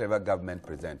scrutinize whatever government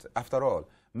presents. After all,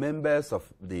 members of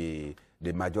the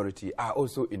majority are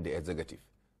also in the executive,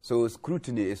 so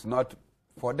scrutiny is not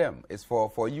for them; it's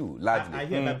for you largely. I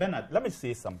hear, but Bernard, let me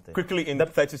say something quickly in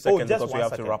 30 seconds because we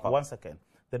have to wrap up. 1 second.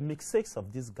 The mistakes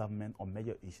of this government on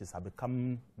major issues are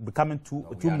becoming too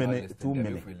many.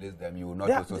 If we list them, you will not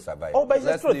also survive. Oh, but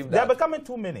it's true. They are becoming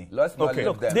too many. Let's not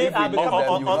leave them. They are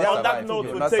becoming. On that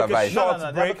note, we'll take a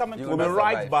short break. We'll be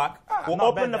right back. We'll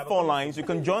open the phone lines. You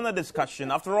can join the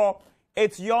discussion. After all,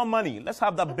 it's your money. Let's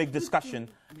have that big discussion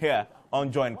here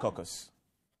on Joint Caucus.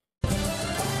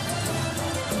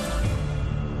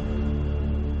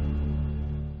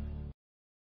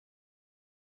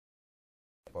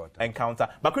 Encounter.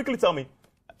 But quickly tell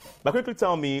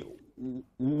me,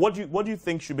 what do you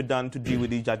think should be done to deal with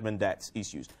these judgment debts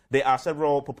issues? There are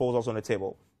several proposals on the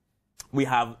table. We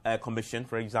have a commission,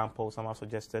 for example, some have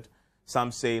suggested.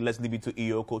 Some say let's leave it to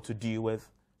EOCO to deal with.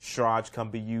 Shraj can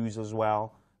be used as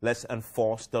well. Let's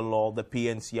enforce the law, the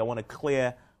PNC. I want a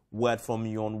clear word from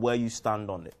you on where you stand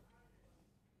on it.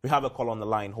 We have a call on the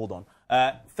line. Hold on.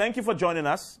 Thank you for joining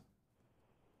us.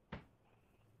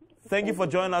 Thank you for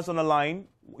joining us on the line.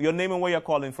 Your name and where you're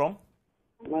calling from?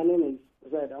 My name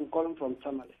is Zed. I'm calling from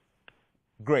Tamale.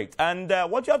 Great. And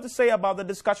what do you have to say about the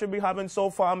discussion we're having so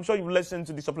far? I'm sure you've listened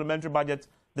to the supplementary budget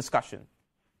discussion.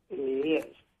 Yes.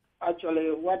 Actually,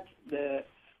 what the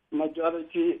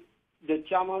majority, the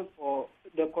chairman for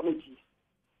the committee.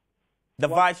 The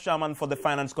vice chairman for the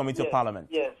Finance Committee of Parliament.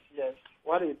 Yes.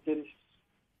 What it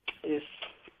is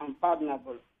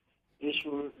unpardonable. He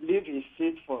should leave his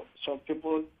seat for some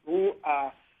people who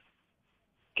are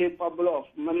capable of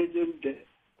managing the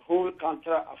whole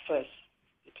country affairs.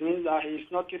 It means that he is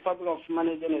not capable of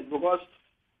managing it because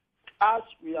as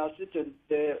we are sitting,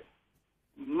 the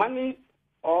money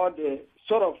or the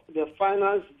sort of the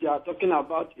finance they are talking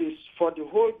about is for the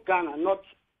whole Ghana, not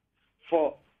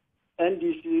for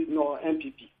NDC nor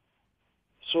MPP.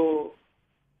 So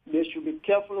they should be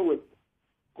careful with.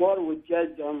 God will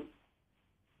judge them.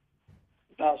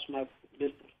 That's my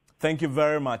distance. Thank you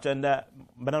very much. And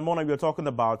Bernard Mona, we are talking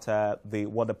about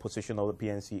what the position of the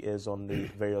PNC is on the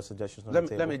various suggestions on the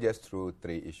table. Let me just throw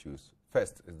 3 issues.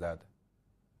 First is that,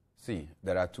 see,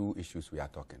 there are 2 issues we are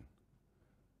talking.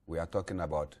 We are talking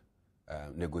about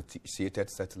negotiated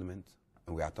settlement,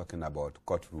 and we are talking about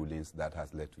court rulings that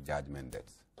has led to judgment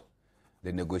debts.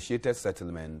 The negotiated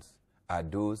settlements are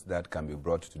those that can be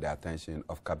brought to the attention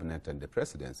of cabinet and the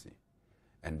presidency,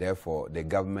 and therefore the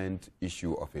government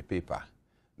issue of a paper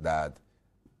that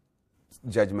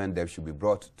judgment debt should be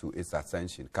brought to its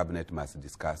attention, cabinet must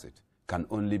discuss it, can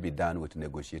only be done with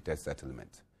negotiated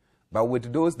settlement. But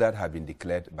with those that have been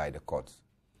declared by the courts,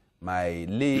 my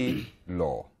lay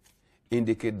law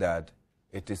indicate that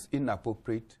it is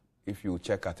inappropriate, if you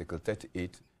check Article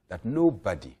 38, that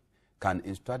nobody can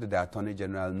instruct the Attorney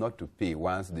General not to pay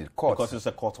once the court... Because it's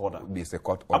a court order. It's a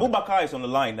court order. Abubakar is on the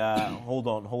line.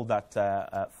 Hold that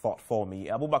thought for me.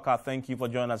 Abubakar, thank you for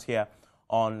joining us here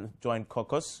on Joint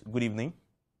Caucus. Good evening.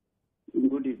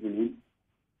 Good evening,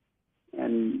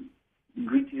 and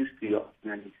greetings to your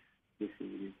analysts this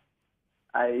evening.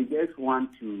 I just want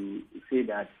to say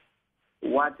that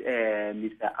what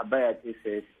Mr. Abayate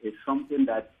says is something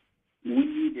that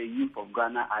we, the youth of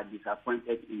Ghana, are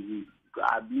disappointed in him.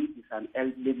 I believe he's an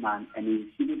elderly man, and he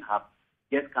shouldn't have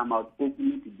just come out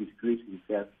openly to disgrace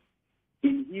himself.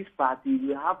 In his party,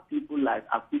 we have people like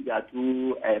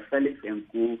Akujatu, Felix and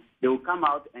Co. They will come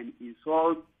out and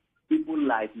insult people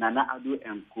like Nana Addo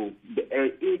and Co.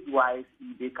 Age-wise,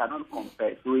 they cannot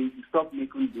compare. So if you stop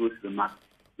making those remarks,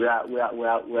 we are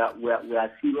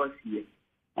serious here.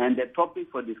 And the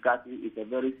topic for discussion is a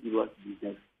very serious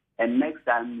business. And next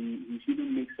time, we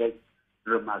shouldn't make such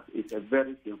remarks. It's a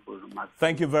very simple remark.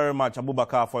 Thank you very much,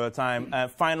 Abubakar, for your time.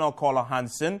 Final caller,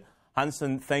 Hansen.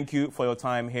 Hansen, thank you for your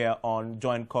time here on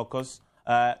Joint Caucus.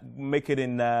 Make it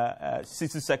in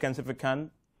 60 seconds if you can.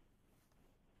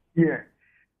 Yeah.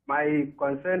 My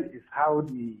concern is how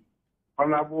the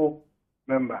Honorable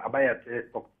Member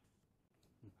Abayate talked.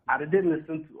 I didn't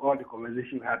listen to all the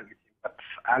conversation we had with him, but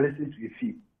I listened to his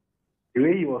feed. The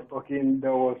way he was talking,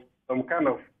 there was some kind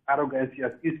of arrogance.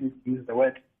 Excuse me to use the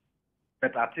word,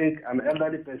 but I think an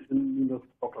elderly person need not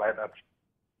talk like that.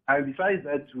 And besides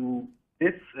that, to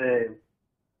this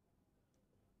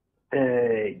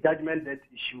judgment debt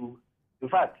issue, in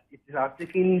fact, it has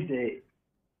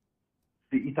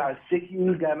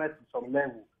taken Ghana to some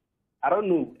level. I don't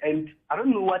know, and I don't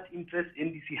know what interest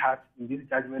NDC has in this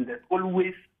judgment debt.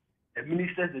 Always, the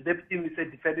ministers, the deputy minister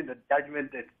defending the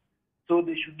judgment debt. So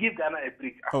they should give Ghana a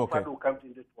break. Okay. Will come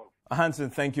to this one. Hansen,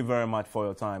 thank you very much for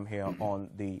your time here on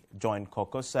the Joint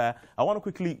Caucus. I want to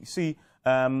quickly see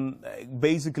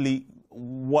basically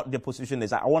what the position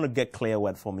is. I want to get clear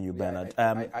word from you, Bernard.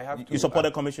 I have to, you support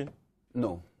the commission?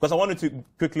 No. Because I wanted to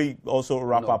quickly also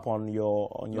wrap up on your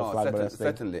flag bearer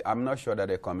statement. Certainly. I'm not sure that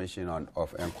a commission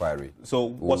of inquiry. So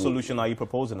what solution are you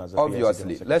proposing as a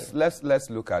Obviously, let's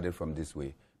look at it from this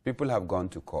way. People have gone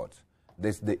to court.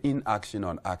 There's the inaction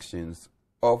on actions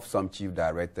of some chief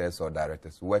directors or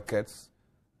directors, workers,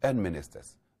 and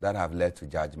ministers that have led to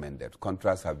judgment debt.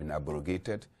 Contracts have been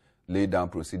abrogated, laid down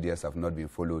procedures have not been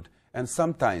followed, and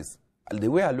sometimes,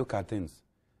 the way I look at things,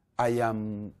 I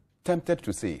am tempted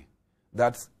to say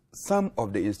that some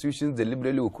of the institutions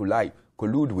deliberately will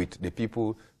collude with the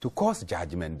people to cause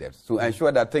judgment debts, to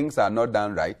ensure that things are not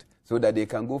done right, so that they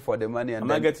can go for the money. And I'm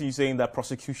not getting you saying that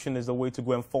prosecution is the way to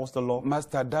go enforce the law?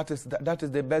 Master, that is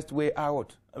the best way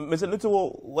out. Mr.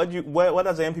 Little, where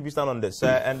does the MPP stand on this?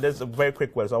 And there's a very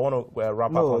quick word, so I want to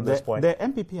wrap up on this point. The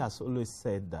MPP has always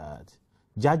said that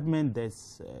judgment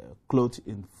debts clothed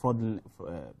in fraudulent,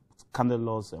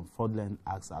 scandalous and fraudulent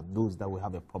acts are those that we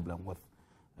have a problem with.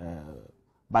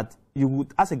 But you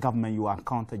would, as a government, you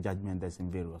encounter judgment debts in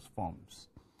various forms.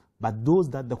 But those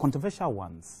that, the controversial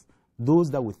ones,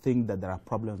 those that we think that there are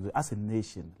problems with, as a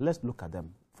nation, let's look at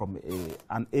them from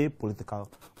an apolitical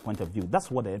point of view.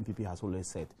 That's what the MPP has always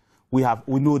said. We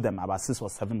know them, about 6 or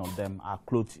 7 of them are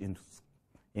clothed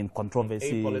in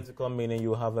controversy. Apolitical meaning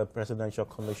you have a presidential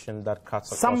commission that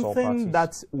cuts across all parties. Something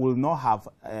that will not have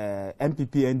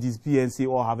MPP, NDC, PNC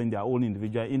all having their own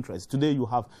individual interests. Today you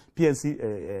have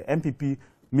PNC, MPP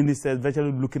ministers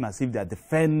virtually looking as if they are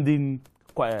defending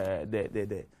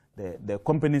the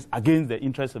companies against the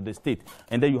interests of the state.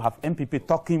 And then you have MPP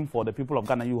talking for the people of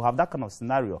Ghana. You have that kind of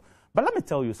scenario. But let me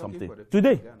tell you something.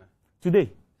 Today,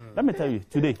 let me tell you,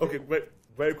 today. Okay,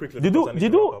 very quickly. Did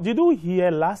you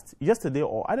hear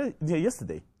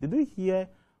yesterday, did you hear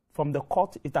from the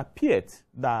court, it appeared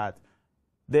that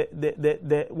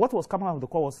what was coming out of the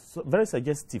court was very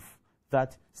suggestive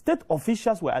that state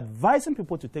officials were advising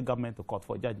people to take government to court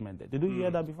for judgment. Did you hear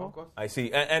that before? I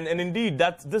see. And indeed,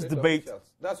 this debate...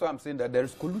 That's why I'm saying that there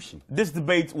is collusion. This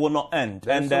debate will not end.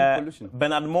 There is some collusion.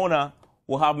 Bernard Mona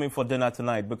will have me for dinner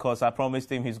tonight because I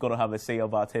promised him he's going to have a say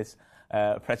about his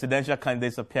presidential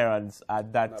candidate's appearance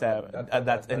at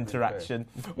that interaction.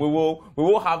 We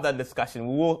will have that discussion.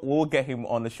 We will get him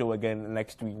on the show again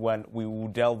next week when we will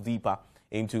delve deeper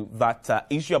into that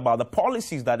issue about the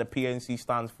policies that the PNC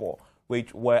stands for,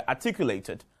 which were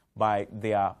articulated by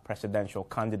their presidential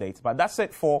candidates. But that's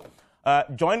it for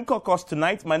Join Caucus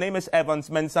tonight. My name is Evans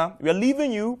Mensah. We are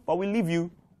leaving you, but we leave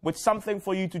you with something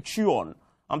for you to chew on.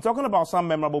 I'm talking about some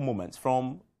memorable moments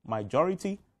from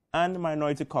Majority and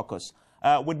Minority Caucus.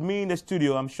 With me in the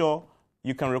studio, I'm sure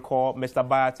you can recall Mr.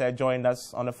 Bayate joined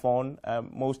us on the phone.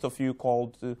 Most of you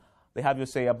called to they have your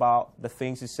say about the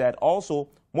things he said. Also,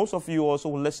 most of you also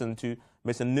listened to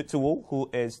Mr. Nituwo, who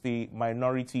is the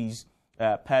minorities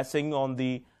person on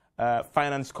the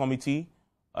Finance Committee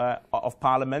of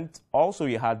Parliament. Also,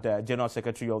 you had the General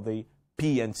Secretary of the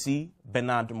PNC,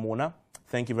 Bernard Mona.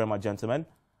 Thank you very much, gentlemen.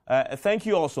 Thank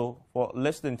you also for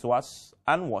listening to us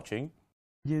and watching.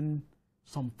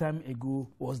 Some time ago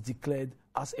was declared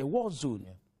as a war zone.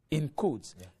 In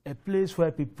quotes, a place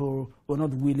where people were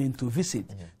not willing to visit.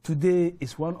 Today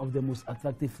is one of the most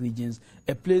attractive regions,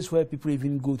 a place where people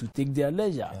even go to take their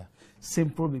leisure.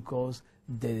 Simple because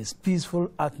there is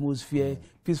peaceful atmosphere,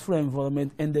 peaceful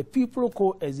environment, and the people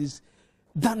coexist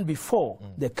than before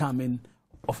the coming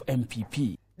of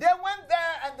MPP. They went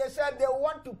there and they said they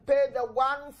want to pay the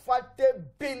 140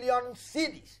 billion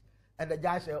cedis. And the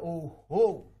judge said,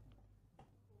 oh,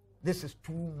 this is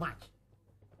too much.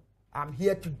 I'm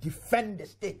here to defend the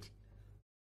state.